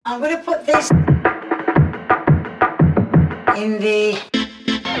I'm going to put this in the...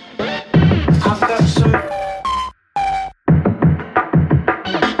 I've got some...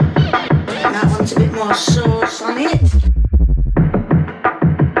 That wants a bit more sauce on it.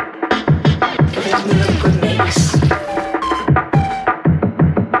 Give it a really good mix.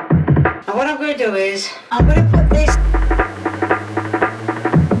 And what I'm going to do is, I'm going to put this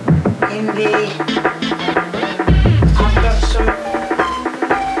in the... I've got some...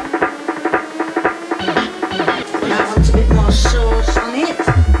 That wants a bit more sauce on it.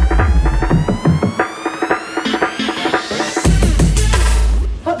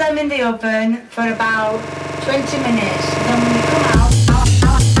 Put them in the oven for about 20 minutes. Then when you come